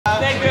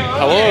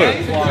Hello.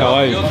 How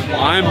are you?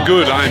 I'm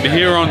good. I'm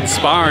here on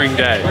sparring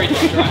day.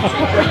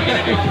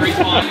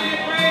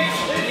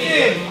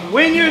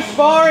 When you're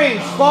sparring,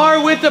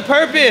 spar with a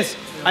purpose.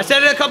 I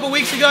said it a couple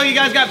weeks ago, you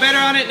guys got better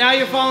on it, now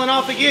you're falling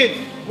off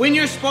again. When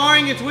you're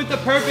sparring, it's with a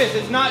purpose.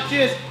 It's not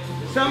just,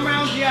 some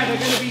rounds, yeah, they're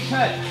gonna be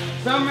cut.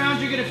 Some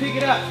rounds you're gonna pick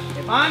it up.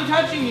 If I'm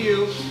touching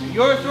you,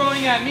 you're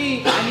throwing at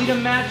me, I need to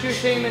match your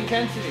same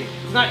intensity.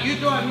 It's not you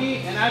throw at me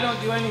and I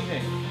don't do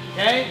anything,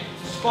 okay?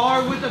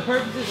 Spar with a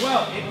purpose as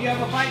well. If you have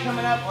a fight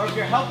coming up, or if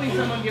you're helping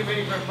someone get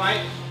ready for a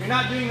fight, you're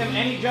not doing them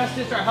any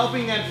justice or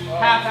helping them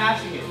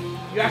half-assing it.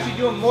 You're actually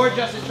doing more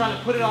justice trying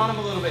to put it on them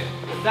a little bit,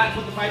 because that's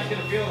what the fight's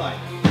gonna feel like.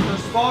 So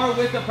spar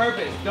with a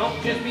purpose. Don't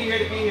just be here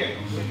to be here.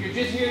 If you're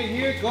just here to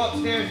here, go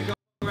upstairs and go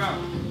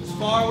around.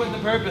 Spar with a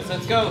purpose.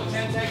 Let's go.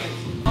 10 seconds.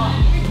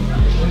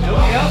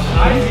 Nobody else?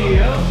 I see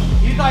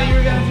you. You thought you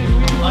were gonna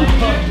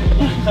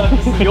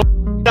just You're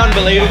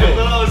unbelievable. I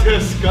thought I was gonna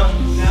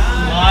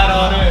slide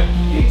on it.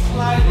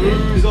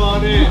 Bruise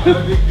on it. No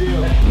big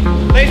deal.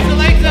 Lace the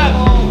legs up.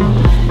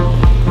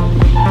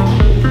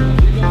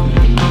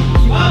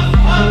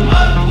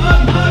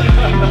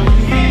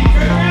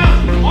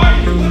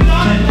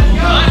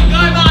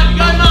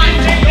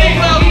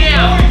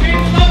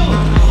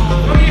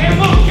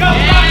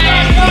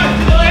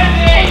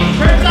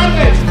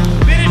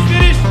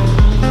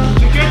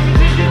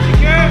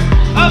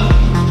 Up.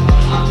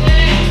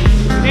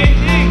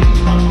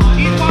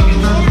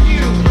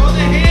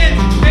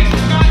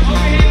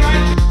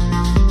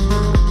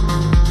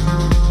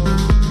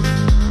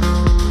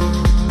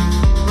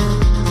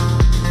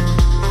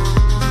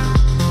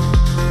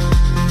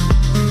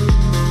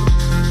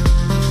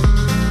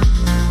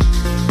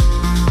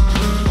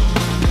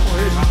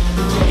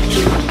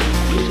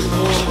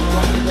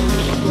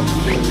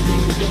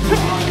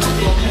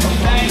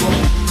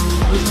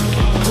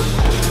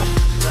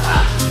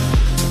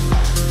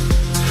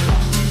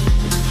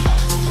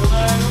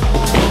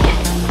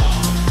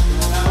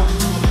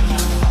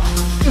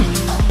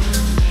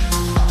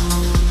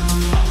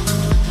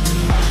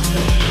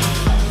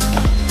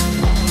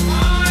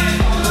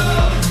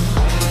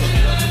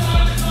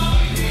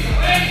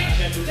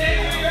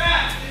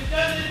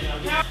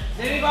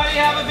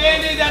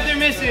 That they're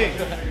missing.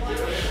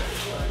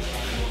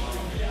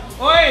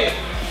 Oi!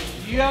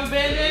 Do you have a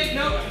band-aid?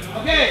 Nope.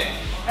 Okay.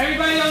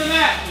 Everybody on the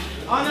mat.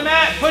 On the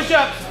mat.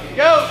 Push-ups.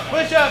 Go.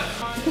 Push-ups.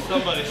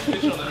 Somebody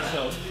switch on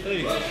themselves,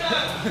 please.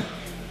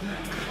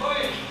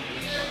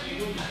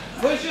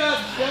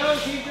 Push-ups. Go.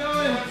 Keep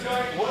going.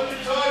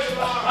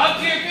 Up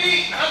to your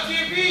feet. Up to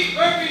your feet.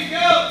 Burpees.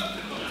 Go.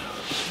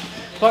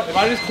 But if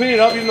I just clean it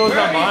up, even though it's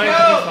not mine,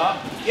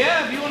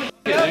 yeah, if you want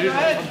to go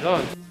ahead. I'm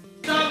done.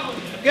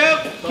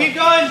 Go. Keep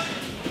going.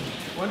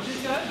 Once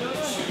you're done, go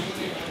ahead.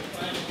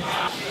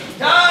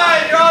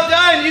 Done! You're all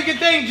done! You can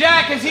thank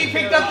Jack because he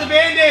picked up the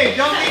band-aid.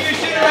 Don't leave your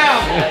shit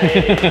around.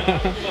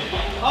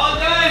 All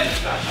done!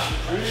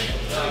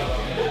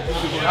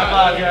 High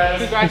five, guys.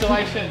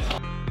 Congratulations.